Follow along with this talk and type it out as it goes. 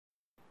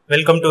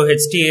Welcome to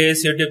Htas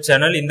YouTube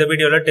channel. In the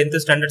video, 10th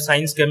standard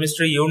science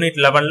chemistry unit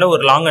 11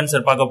 ஒரு long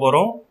answer பார்க்க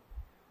போறோம்.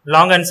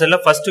 Long answer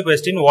first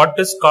question, what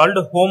is called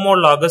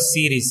homologous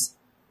series?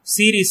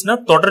 Series na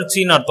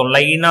தொடர்ச்சின்னு அர்த்தம்,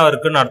 லைனா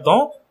இருக்குன்னு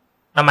அர்த்தம்.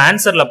 நம்ம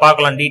ஆன்சர்ல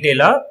பார்க்கலாம்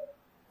டீடைலா.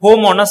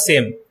 ஹோமோனா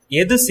சேம்,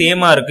 எது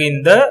சேமா இருக்கு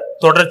இந்த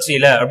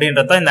தொடர்ச்சியில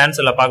அப்படின்றத இந்த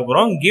ஆன்சர்ல பார்க்க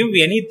போறோம். Give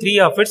any 3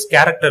 of its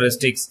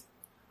characteristics.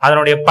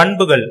 அதனுடைய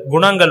பண்புகள்,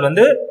 குணங்கள்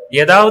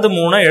ஏதாவது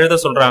 3 எழுத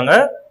சொல்றாங்க.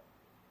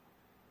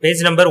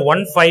 Page number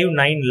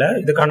 159 ல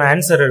இதுக்கான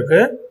ஆன்சர் இருக்கு.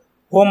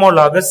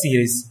 Homologous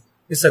series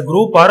is a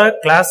group or a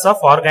class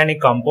of organic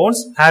compounds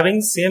having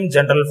same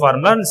general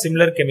formula and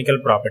similar chemical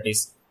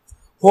properties.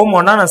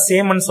 Homoனா நான்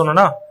சேம்னு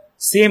சொன்னேனா,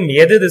 சேம்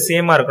எது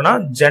சேமா இருக்குன்னா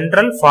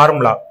ஜெனரல்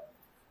ஃபார்முலா.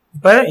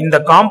 இப்ப இந்த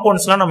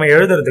காம்பவுண்ட்ஸ்லாம் நம்ம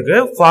எழுதுறதுக்கு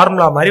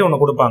ஃபார்முலா மாதிரி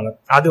ஒன்னு கொடுப்பாங்க,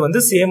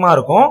 அது சேமா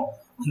இருக்கும்.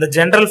 அந்த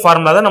ஜெனரல்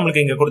ஃபார்முலா தான்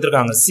நம்மளுக்கு இங்க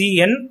கொடுத்திருக்காங்க,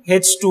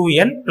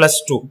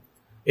 CnH2n+2.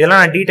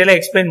 இதெல்லாம் நான் டீடைலா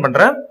எக்ஸ்பிளைன்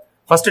பண்றேன்.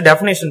 ஃபர்ஸ்ட்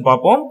டெஃபினேஷன்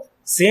பார்ப்போம்.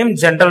 சேம்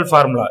ஜெனரல்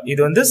ஃபார்முலா,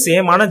 இது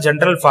சேமான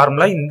ஜெனரல்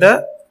ஃபார்முலா. இந்த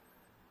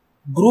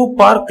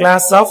group R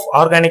class of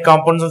organic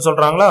compounds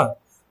சொல்றாங்களா,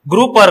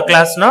 குரூப் ஆர்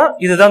கிளாஸ்னா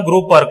இதுதான்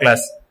குரூப் ஆர்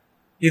கிளாஸ்.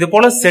 இது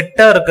போல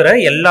செட்டா இருக்கிற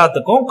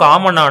எல்லாத்துக்கும்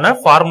காமனான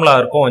ஃபார்முலா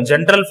இருக்கும்,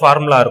 ஜெனரல்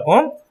ஃபார்முலா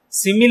இருக்கும்.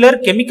 சிமிலர்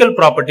கெமிக்கல்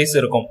ப்ராப்பர்ட்டிஸ்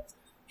இருக்கும்.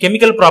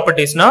 கெமிக்கல்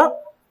ப்ராப்பர்ட்டிஸ்னா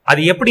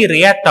அது எப்படி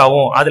ரியாக்ட்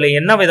ஆகும், அதுல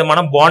என்ன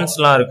விதமான பாண்ட்ஸ்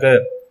எல்லாம் இருக்கு.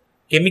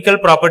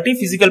 கெமிக்கல் ப்ராப்பர்ட்டி,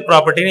 பிசிக்கல்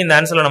ப்ராப்பர்ட்டின்னு இந்த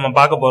ஆன்சர்ல நம்ம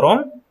பார்க்க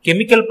போறோம்.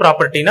 கெமிக்கல்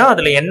ப்ராப்பர்ட்டினா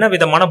அதுல என்ன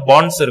விதமான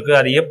பாண்ட்ஸ் இருக்கு,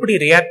 அது எப்படி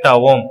ரியாக்ட்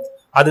ஆகும்,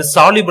 அது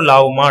சால்யூபிள்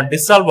ஆகுமா,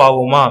 டிசால்வ்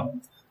ஆகுமா,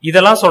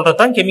 இதெல்லாம்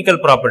சொல்றதுதான் கெமிக்கல்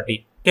ப்ராப்பர்ட்டி.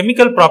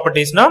 கெமிக்கல்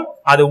ப்ராப்பர்ட்டிஸ்னா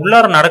அது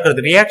உள்ளார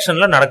நடக்கிறது,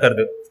 ரியாக்ஷன்ல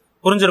நடக்கிறது.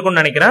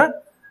 புரிஞ்சிருக்கும்னு நினைக்கிறேன்.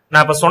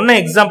 நான் இப்ப சொன்ன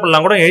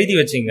எக்ஸாம்பிள்லாம் கூட எழுதி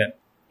வச்சிங்க.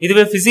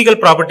 இதுவே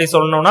பிசிக்கல் ப்ராப்பர்ட்டி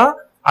சொல்லணும்னா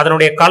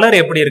அதனுடைய கலர்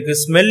எப்படி இருக்கு,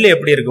 ஸ்மெல்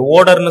எப்படி இருக்கு,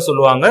 ஓடர்னு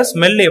சொல்லுவாங்க,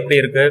 ஸ்மெல் எப்படி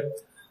இருக்கு,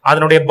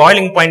 அதனுடைய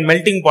பாயிலிங் பாயிண்ட்,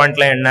 மெல்டிங்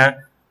பாயிண்ட்ல என்ன,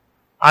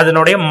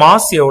 அதனுடைய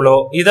மாஸ் எவ்வளோ,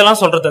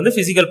 இதெல்லாம் சொல்றது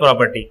பிசிக்கல்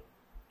ப்ராப்பர்ட்டி.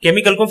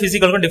 கெமிக்கலுக்கும்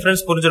பிசிக்கலுக்கும்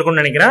டிஃபரன்ஸ்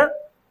புரிஞ்சிருக்கும்னு நினைக்கிறேன்.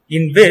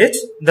 In which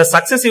the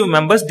successive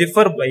members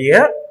differ by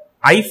a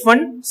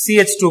hyphen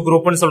CH2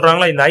 group னு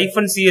சொல்றாங்களா. இந்த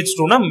hyphen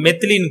CH2 னா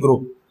மெத்திலீன்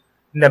குரூப்.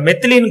 இந்த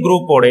மெத்திலீன்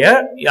குரூப்போடைய,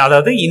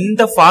 அதாவது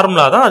இந்த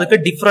ஃபார்முலா தான் அதுக்கு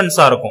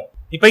டிஃபரன்ஸா இருக்கும்.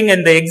 இப்போ இங்க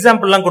இந்த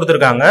எக்ஸாம்பிள் எல்லாம்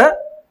கொடுத்திருக்காங்க.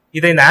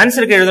 இதை இந்த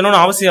ஆன்சருக்கு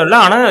எழுதணும்னு அவசியம் இல்லை,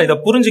 ஆனா இதை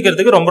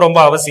புரிஞ்சுக்கிறதுக்கு ரொம்ப ரொம்ப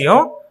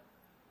அவசியம்.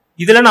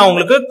 இதுல நான்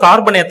உங்களுக்கு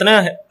கார்பன் எத்தனை,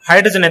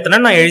 ஹைட்ரஜன்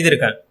எத்தனை நான்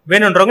எழுதியிருக்கேன்,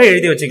 வேணும்ன்றவங்க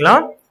எழுதி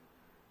வச்சுக்கலாம்.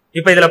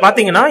 இப்ப இதுல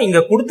பாத்தீங்கன்னா இங்க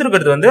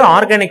கொடுத்திருக்கிறது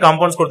ஆர்கானிக்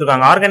காம்பவுண்ட்ஸ்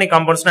கொடுத்திருக்காங்க. ஆர்கானிக்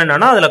காம்பவுண்ட்ஸ்னா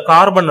என்னன்னா அதுல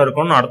கார்பன்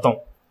இருக்கும்னு அர்த்தம்.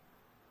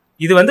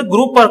 இது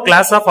group R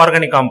class of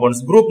organic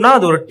compounds. குரூப்னா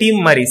அது ஒரு டீம்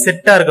மாதிரி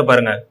செட்டா இருக்கு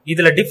பாருங்க.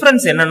 இதுல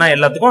டிஃபரன்ஸ் என்னன்னா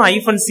எல்லாத்துக்கும்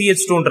ஐஃபன்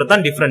CH2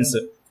 தான் டிஃபரன்ஸ்.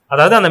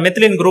 அதாவது அந்த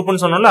மெத்திலின்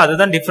குரூப்னு சொன்னால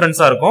அதுதான்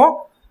டிஃபரன்ஸா இருக்கும்.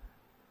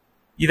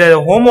 இத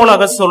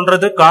ஹோமோலாகஸ்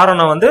சொல்றது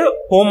காரணம்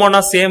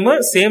ஹோமோனா same,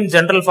 same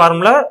general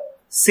formula,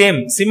 same,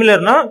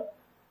 சிமிலர்னா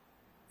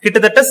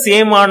கிட்டத்தட்ட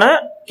சேமான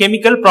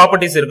கெமிக்கல்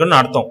ப்ராப்பர்ட்டிஸ்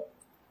இருக்குன்னு அர்த்தம்.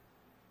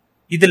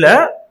 இதுல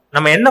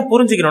நம்ம என்ன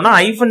புரிஞ்சுக்கணும்னா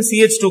ஐஃபன்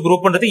CH2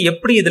 குரூப்ன்றது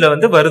எப்படி இதுல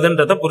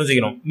வருதுன்றத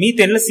புரிஞ்சுக்கணும்.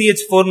 மீத்தேன்ல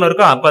CH4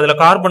 இருக்கா, அப்ப அதுல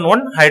கார்பன்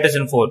 1,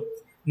 ஹைட்ரஜன் 4.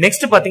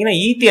 நெக்ஸ்ட் பாத்தீங்கன்னா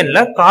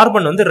ஈத்தேன்ல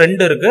கார்பன்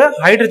 2 இருக்கு,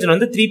 ஹைட்ரஜன்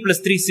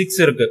 3+3 6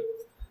 இருக்கு.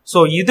 சோ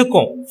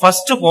இதுக்கும்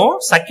ஃபர்ஸ்டுக்கும்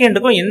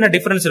செகண்டுக்கும் என்ன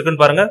டிஃபரன்ஸ்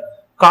இருக்குன்னு பாருங்க.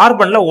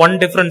 கார்பன்ல 1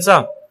 டிஃபரன்ஸா,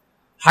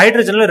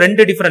 ஹைட்ரஜன்ல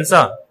 2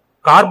 டிஃபரன்ஸா,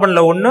 கார்பன்ல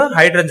 1,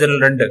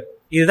 ஹைட்ரஜன்ல 2.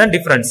 இதுதான்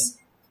டிஃபரன்ஸ்.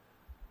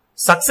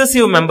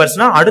 சக்சசிவ்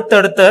மெம்பர்ஸ்னா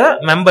அடுத்தடுத்த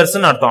மெம்பர்ஸ்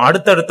அர்த்தம்.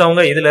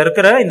 அடுத்தடுத்தவங்க, இதுல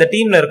இருக்கிற இந்த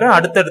டீம்ல இருக்க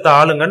அடுத்தடுத்த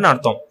ஆளுங்கன்னு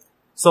அர்த்தம்.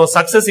 சோ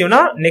சக்சசிவ்னா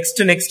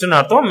நெக்ஸ்ட் நெக்ஸ்ட்னு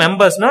அர்த்தம்.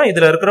 மெம்பர்ஸ்னா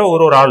இதுல இருக்கிற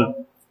ஒரு ஆள்.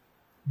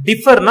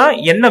 டிஃபர்னா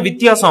என்ன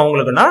வித்தியாசம்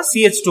அவங்களுக்குன்னா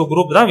CH2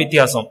 குரூப் தான்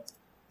வித்தியாசம்.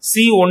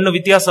 C1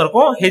 வித்தியாசம்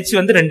இருக்கும், H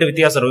 2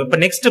 வித்தியாசம் இருக்கும். இப்ப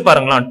நெக்ஸ்ட்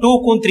பாருங்களா,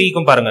 2க்கும்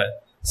 3க்கும் பாருங்க.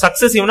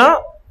 சக்சசிவ்னா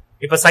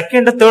இப்ப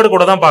செகண்ட் தேர்ட்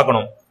கூட தான்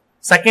பார்க்கணும்,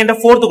 செகண்ட்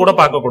ஃபோர்த் கூட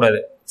பார்க்க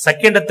கூடாது.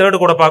 செகண்ட்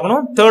தேர்ட் கூட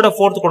பார்க்கணும், தேர்ட்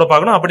ஃபோர்த் கூட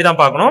பார்க்கணும்,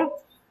 அப்படிதான் பார்க்கணும்.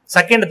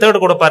 செகண்ட் தேர்ட்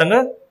கூட பாருங்க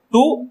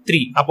 2, 3,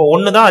 அப்போ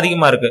 1 தான்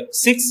அதிகமா இருக்கு,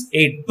 6,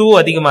 8, 2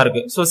 அதிகமா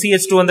இருக்கு. சோ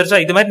CH2 வந்துருச்சா.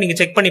 இது மாதிரி நீங்க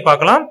செக் பண்ணி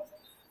பார்க்கலாம்.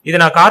 இது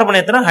நான் கார்பன்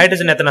எத்தனை,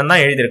 ஹைட்ரஜன் எத்தனை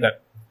தான் எழுதியிருக்கேன்.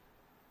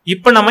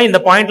 இப்ப நம்ம இந்த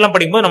பாயிண்ட் எல்லாம்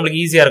படிக்கும்போது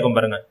நம்மளுக்கு ஈஸியா இருக்கும்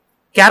பாருங்க.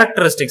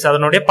 கேரக்டரிஸ்டிக்ஸ்,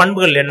 அதனுடைய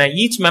பண்புகள் என்ன.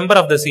 Each member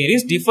of the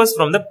series differs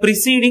from the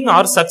preceding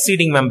R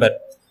succeeding member.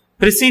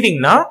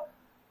 ப்ரிசீடிங்னா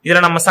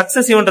இதுல நம்ம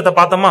சக்சசிவ்ன்றத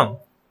பார்த்தோமா,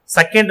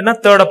 செகண்ட்னா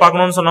தேர்ட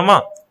பார்க்கணும்னு சொன்னோமா.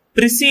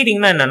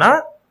 ப்ரிசீடிங்னா என்னன்னா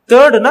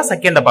தேர்டுனா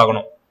செகண்ட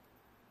பார்க்கணும்.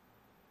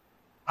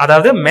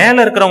 அதாவது மேல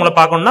இருக்கிறவங்களை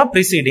பார்க்கணும்னா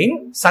ப்ரிசீடிங்,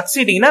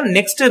 சக்சீடிங்னா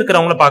நெக்ஸ்ட்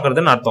இருக்கிறவங்களை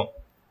பார்க்கறதுன்னு அர்த்தம்.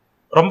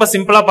 ரொம்ப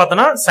சிம்பிளா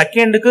பார்த்தோம்னா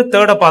செகண்டுக்கு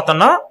தேர்ட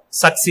பார்த்தோம்னா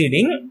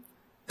சக்சீடிங்,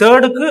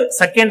 தேர்டுக்கு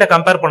செகண்ட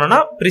கம்பேர் பண்ணோம்னா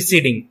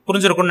ப்ரிசீடிங்.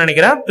 புரிஞ்சிருக்கும்னு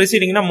நினைக்கிறேன்.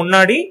 ப்ரிசீடிங்னா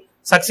முன்னாடி,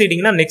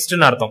 சக்சீடிங்னா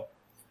நெக்ஸ்ட்னு அர்த்தம்.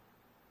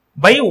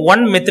 பை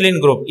 1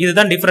 மெத்திலின் குரூப்,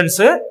 இதுதான்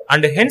difference.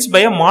 And hence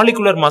by a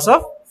molecular mass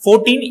of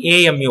 14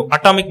 AMU,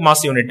 atomic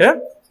mass unit.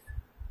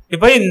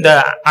 இப்ப இந்த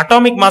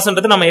அட்டாமிக்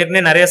மாஸ்ன்றது நம்ம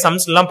ஏற்கனவே நிறைய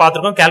சம்ஸ் எல்லாம்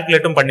பார்த்திருக்கோம்,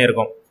 கால்குலேட்டும்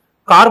பண்ணிருக்கோம்.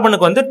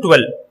 கார்பனுக்கு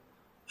 12,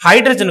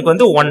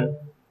 ஹைட்ரஜனுக்கு 1.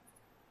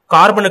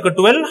 கார்பனுக்கு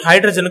 12,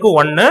 ஹைட்ரஜனுக்கு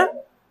 1.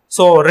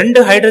 சோ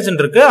 2 ஹைட்ரஜன்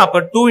இருக்கு,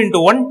 அப்ப 2 into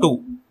 1 2.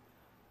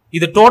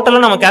 இது டோட்டலா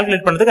நம்ம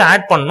கால்குலேட் பண்றதுக்கு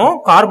ஆட் பண்ணனும்.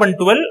 கார்பன்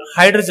 12,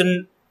 ஹைட்ரஜன்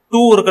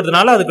 2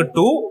 இருக்கிறதுனால அதுக்கு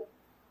 2.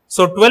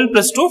 So 12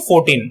 plus 2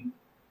 14.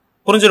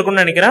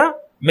 புரிஞ்சிருக்கும்னு நினைக்கிறேன்.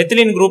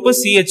 மெத்திலின் குரூப்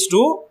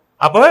CH2.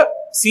 அப்ப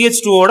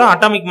CH2 ஓட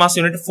அட்டாமிக் மாஸ்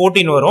யூனிட்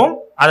 14 வரும்.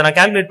 அதை நான்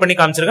கால்குலேட் பண்ணி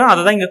காமிச்சிருக்கேன்.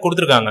 அதை தான் இங்க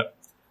கொடுத்திருக்காங்க.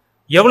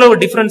 எவ்வளவு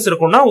டிஃபரன்ஸ்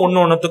இருக்கும்னா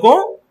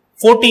ஒன்னொன்னுக்கும்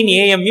 14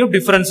 AMU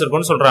டிஃபரன்ஸ்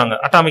இருக்கும்னு சொல்றாங்க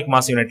அட்டாமிக்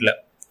மாஸ் யூனிட்ல.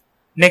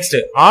 Next,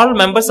 all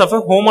members of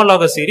a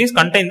homologous series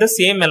contain the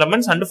same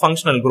elements and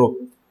functional group.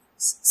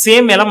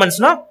 Same elements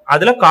na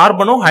adula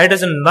carbon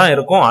hydrogen தான்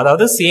இருக்கும்.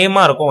 அதாவது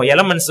சேமா இருக்கும்.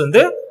 elements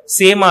வந்து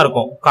சேமா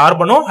இருக்கும்.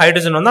 carbon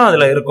hydrogen வந்து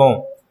அதுல இருக்கும்.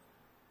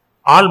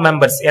 all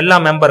members எல்லா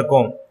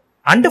மெம்பருக்கும்.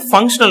 and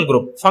functional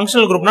group.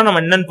 functional groupனா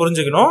நம்ம என்னன்னு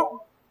புரிஞ்சுக்கணும்.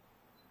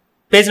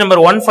 பேஜ்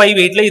நம்பர்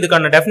 158ல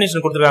இதுக்கான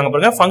டெஃபினிஷன் கொடுத்திருக்காங்க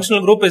பாருங்க.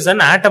 functional group is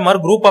an atom or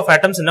group of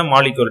atoms in a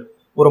molecule.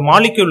 ஒரு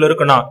மாலிக்யூல்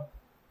இருக்குனா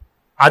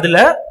அதுல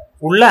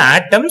உள்ள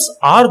atoms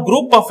or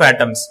group of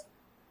atoms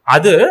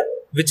அது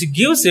which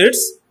gives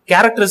its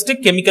characteristic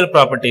chemical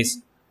properties.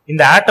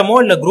 இந்த ஆட்டமோ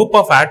இல்ல group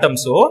of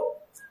atomsோ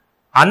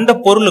அந்த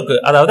பொருளுக்கு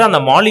அதாவது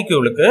அந்த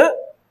மாலிக்யூலுக்கு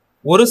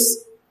ஒரு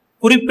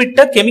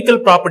குறிப்பிட்ட chemical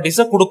properties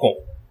கொடுக்கும்.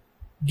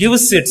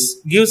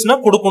 givesனா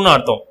கொடுக்கும்னு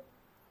அர்த்தம்.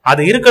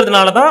 அது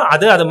இருக்கிறதுனால தான்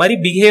அது மாதிரி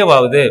பிஹேவ்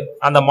ஆகுது.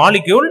 அந்த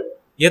மாலிக்யூல்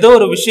ஏதோ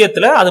ஒரு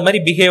விஷயத்துல அது மாதிரி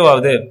பிஹேவ்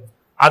ஆகுது.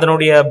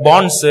 அதனுடைய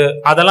பாண்ட்ஸ்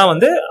அதெல்லாம்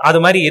வந்து அது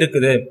மாதிரி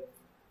இருக்குது.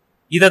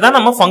 இததான்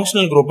நம்ம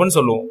ஃபங்க்ஷனல் குரூப்னு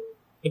சொல்லுவோம்.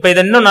 இப்ப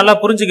இதை இன்னும் நல்லா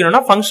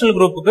புரிஞ்சுக்கணும்னா ஃபங்க்ஷனல்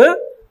குரூப்புக்கு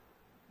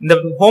இந்த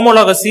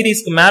ஹோமோலாகஸ்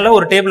சீரிஸ்க்கு மேல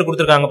ஒரு டேபிள்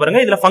கொடுத்திருக்காங்க பாருங்க.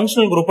 இதுல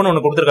ஃபங்க்ஷனல் குரூப்னு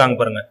ஒன்னு கொடுத்திருக்காங்க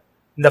பாருங்க.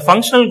 இந்த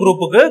ஃபங்க்ஷனல்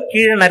குரூப்புக்கு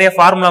கீழே நிறைய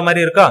ஃபார்முலா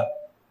மாதிரி இருக்கா.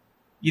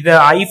 இது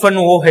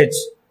 -OH.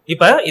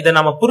 இப்ப இதை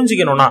நம்ம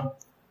புரிஞ்சுக்கணும்னா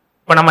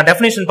இப்ப நம்ம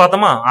டெஃபினேஷன்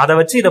பார்த்தோமா அதை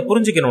வச்சு இதை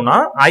புரிஞ்சுக்கணும்னா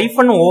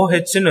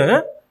 -OHன்னு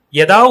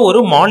ஏதாவது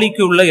ஒரு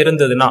மாலிக்யூல்ல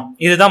இருந்ததுன்னா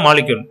இதுதான்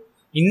மாலிக்யூல்.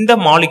 இந்த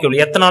மாலிக்யூல்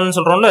எத்தனால்னு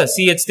சொல்றோம்ல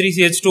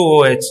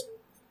CH3CH2OH.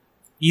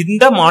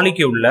 இந்த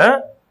மாலிக்யூல்ல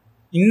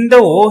இந்த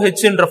OH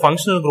என்ற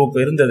ஃபங்க்ஷனல் குரூப்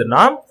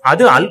இருந்ததுன்னா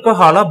அது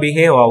ஆல்கஹாலா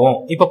பிஹேவ் ஆகும்.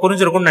 இப்ப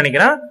புரிஞ்சிருக்கும்னு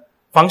நினைக்கிறேன்.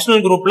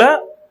 ஃபங்க்ஷனல் குரூப்ல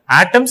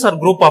atoms or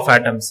group of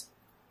atoms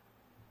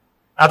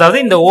அதாவது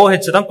இந்த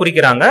OH தான்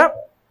குறிக்கிறாங்க.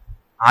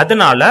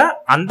 அதனால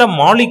அந்த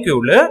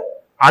மாலிக்யூல்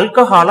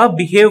ஆல்கஹாலா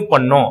பிஹேவ்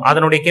பண்ணும்.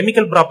 அதனுடைய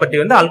கெமிக்கல் ப்ராப்பர்ட்டி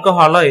வந்து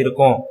ஆல்கஹாலா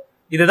இருக்கும்.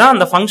 இதுதான்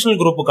அந்த ஃபங்க்ஷனல்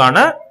குரூப்புக்கான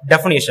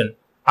டெஃபினிஷன்.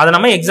 அதை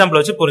நம்ம எக்ஸாம்பிள்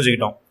வச்சு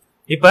புரிஞ்சுக்கிட்டோம்.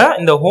 இப்ப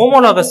இந்த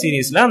ஹோமோலாகஸ்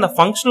சீரீஸ்ல அந்த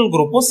ஃபங்க்ஷனல்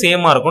குரூப்பும்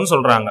சேமா இருக்கும்னு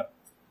சொல்றாங்க.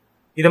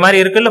 இது மாதிரி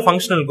இருக்குல்ல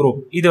ஃபங்க்ஷனல் குரூப்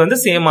இது வந்து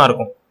சேமா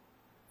இருக்கும்.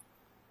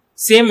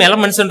 சேம்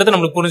எலமெண்ட்ஸ்ன்றது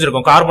நமக்கு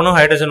புரிஞ்சிருக்கும். கார்பனும்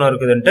ஹைட்ரஜனும்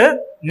இருக்குதுன்ட்டு.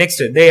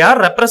 Next they are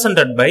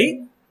represented by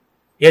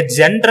a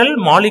general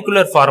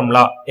molecular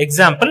formula.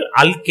 Example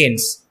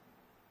alkanes.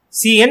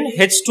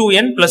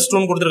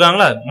 CnH2n+2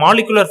 கொடுத்திருக்காங்களா.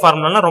 Molecular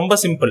formula ரொம்ப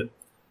சிம்பிள்.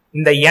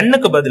 இந்த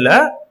எண்ணுக்கு பதிலா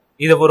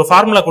இது ஒரு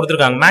ஃபார்முலா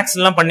கொடுத்திருக்காங்க. மேக்ஸ்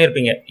எல்லாம்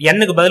பண்ணிருப்பீங்க.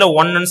 எண்ணுக்கு பதிலா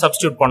 1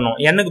 சப்ஸ்டியூட் பண்ணோம்.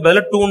 எண்ணுக்கு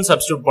பதிலா 2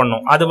 சப்ஸ்டியூட்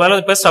பண்ணோம். அது பதிலா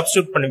இப்ப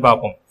சப்ஸ்டியூட் பண்ணி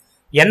பார்ப்போம்.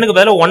 எண்ணுக்கு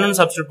பதிலா 1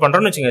 சப்ஸ்டியூட்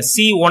பண்றோம்னு வச்சுங்க.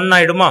 C1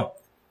 ஆயிடுமா.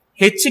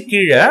 H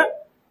கீழே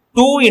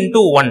 2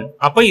 into 1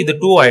 அப்ப இது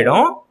 2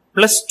 ஆயிடும்.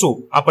 +2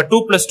 அப்ப 2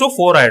 + 2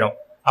 4 ஆயிடும்.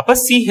 அப்ப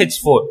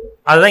CH4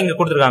 அதுதான் இங்க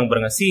கொடுத்திருக்காங்க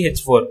பாருங்க.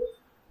 CH4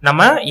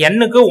 நம்ம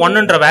எண்ணுக்கு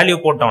 1ன்ற வேல்யூ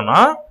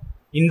போட்டோம்னா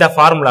இந்த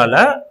ஃபார்முலால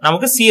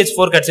நமக்கு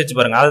CH4 கிடைச்சிச்சு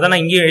பாருங்க. அதுதான்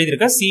நான் இங்கே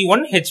எழுதியிருக்கேன்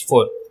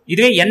C1H4.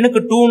 இதுவே எண்ணுக்கு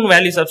 2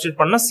 வேல்யூ சப்ஸ்டியூட்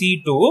பண்ணா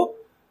C2.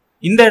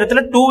 இந்த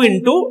இடத்துல 2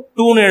 into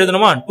 2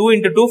 எழுதணுமா. 2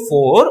 into 2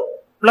 4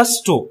 plus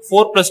 2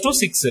 4 plus 2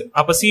 6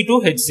 அப்ப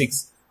C2H6.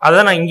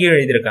 அதான் நான் இங்கே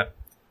எழுதியிருக்கேன்.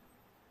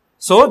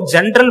 சோ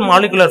ஜெனரல்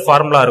மாலிகுலர்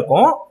ஃபார்முலா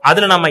இருக்கும்.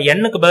 அதுல நம்ம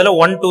எண்ணுக்கு பதிலா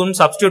 1 2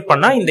 சப்ஸ்டியூட்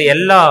பண்ணா இந்த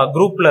எல்லா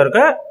குரூப்ல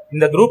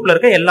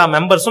இருக்க எல்லா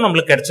மெம்பர்ஸும்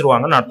நம்மளுக்கு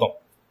கிடைச்சிருவாங்கன்னு அர்த்தம்.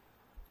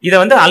 இத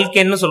வந்து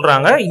அல்கேன்னு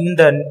சொல்றாங்க.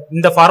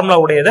 இந்த formula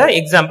உடையத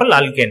example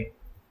alkane.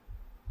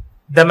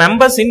 The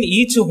members in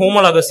each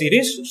homologous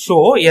series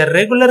show a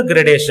regular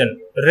gradation.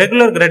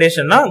 Regular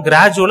gradation na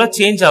gradual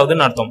change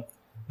ஆகுதுன்னு அர்த்தம்.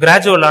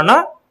 Gradualனா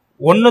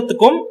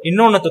ஒன்னுத்துக்கும்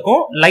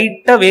இன்னொன்னுத்துக்கும்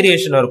லைட்டா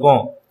வேரியேஷன்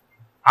இருக்கும்.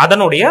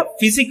 அதனுடைய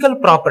physical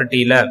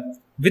ப்ராப்பர்ட்டில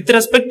with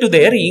respect to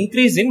their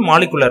increase in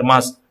molecular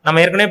mass.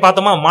 நம்ம ஏற்கனவே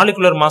பார்த்தோமா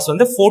molecular mass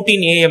வந்து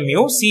 14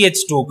 AMU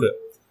CH2க்கு.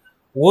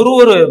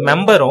 ஒரு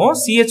மெம்பரும்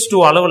CH2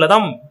 அளவுல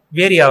தான்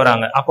வேரி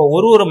ஆகுறாங்க. அப்ப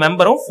ஒரு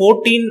மெம்பரும்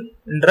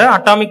 14ன்ற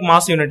அட்டாமிக்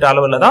மாஸ் யூனிட்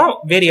அளவுல தான்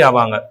வேரி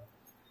ஆவாங்க.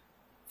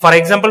 ஃபார்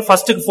எக்ஸாம்பிள்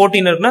ஃபர்ஸ்ட்டுக்கு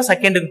 14 இருக்குன்னா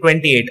செகண்டுக்கு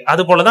 28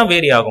 அது போலதான்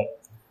வேரி ஆகும்.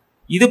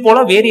 இது போல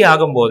வேரி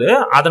ஆகும்போது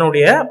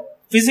அதனுடைய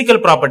பிசிக்கல்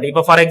ப்ராப்பர்ட்டி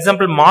இப்ப ஃபார்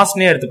எக்ஸாம்பிள்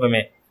மாஸ்னே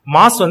எடுத்துப்போமே.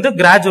 மாஸ் வந்து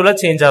கிராஜுவலா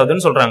சேஞ்ச்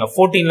ஆகுதுன்னு சொல்றாங்க.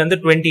 14ல இருந்து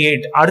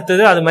 28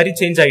 அடுத்தது அது மாதிரி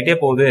சேஞ்ச் ஆகிட்டே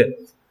போகுது.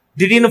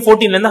 திடீர்னு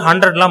 14ல இருந்து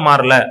 100 எல்லாம்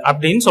மாறல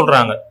அப்படின்னு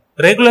சொல்றாங்க.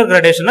 ரெகுலர்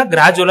கிராடேஷனா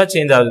கிராஜுவலா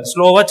சேஞ்ச் ஆகுது,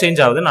 ஸ்லோவா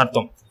சேஞ்ச் ஆகுதுன்னு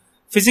அர்த்தம்.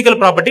 பிசிக்கல்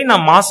ப்ராப்பர்ட்டி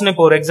நான் மாஸ்னு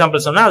இப்போ ஒரு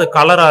எக்ஸாம்பிள் சொன்னா அது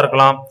கலரா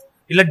இருக்கலாம்,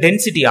 இல்ல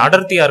டென்சிட்டி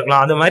அடர்த்தியா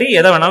இருக்கலாம், அது மாதிரி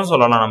எதை வேணாலும்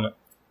சொல்லலாம் நம்ம.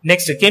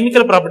 Next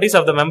chemical properties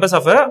of the members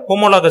of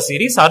homologous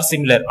series R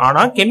similar.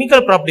 ஆனா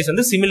கெமிக்கல் ப்ராப்பர்ட்டிஸ்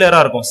வந்து சிமிலரா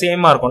இருக்கும்,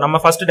 சேமா இருக்கும். நம்ம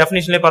ஃபர்ஸ்ட்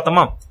டெஃபினிஷன்லயே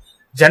பார்த்தோமா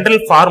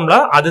ஜெனரல் ஃபார்முலா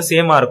அது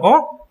சேமா இருக்கும்,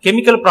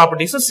 கெமிக்கல்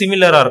ப்ராப்பர்ட்டிஸும்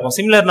சிமிலரா இருக்கும்.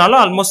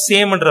 சிமிலர்னாலும் ஆல்மோஸ்ட்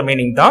சேம்ன்ற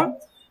மீனிங் தான்.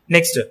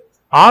 Next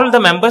all the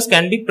members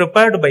can be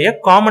prepared by a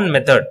common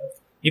method.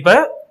 இப்ப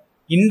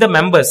இந்த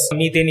members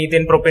methane,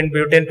 ethane, propane,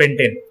 butane,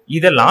 pentane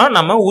இதெல்லாம்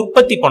நம்ம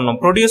உற்பத்தி பண்ணோம்,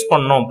 ப்ரொடியூஸ்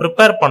பண்ணோம்,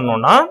 ப்ரிப்பேர்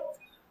பண்ணோம்னா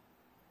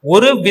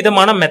ஒரு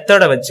விதமான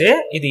மெத்தடை வச்சு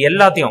இது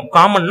எல்லாத்தையும்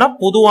காமன்னா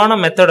பொதுவான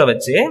மெத்தடை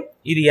வச்சு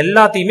இது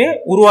எல்லாத்தையுமே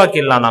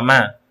உருவாக்கிடலாம், நம்ம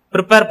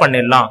ப்ரிப்பேர்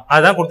பண்ணிடலாம்.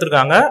 அதான்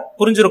கொடுத்துருக்காங்க.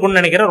 புரிஞ்சிருக்கும்னு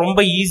நினைக்கிறேன்.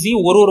 ரொம்ப ஈஸி.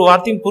 ஒரு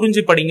வார்த்தையும்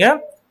புரிஞ்சு படிங்க.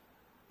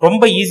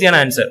 ரொம்ப ஈஸியான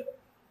ஆன்சர்.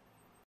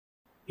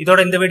 இதோட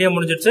இந்த வீடியோ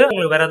முடிஞ்சிருச்சு.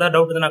 உங்களுக்கு வேற ஏதாவது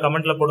டவுட் நான்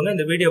கமெண்ட்ல போடுங்க.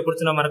 இந்த வீடியோ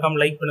பிடிச்சி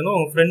மறக்காம லைக் பண்ணுங்க.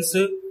 உங்க ஃப்ரெண்ட்ஸ்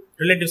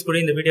ரிலேட்டிவ்ஸ் கூட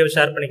இந்த வீடியோவை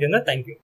ஷேர் பண்ணிக்கோங்க. தேங்க்யூ.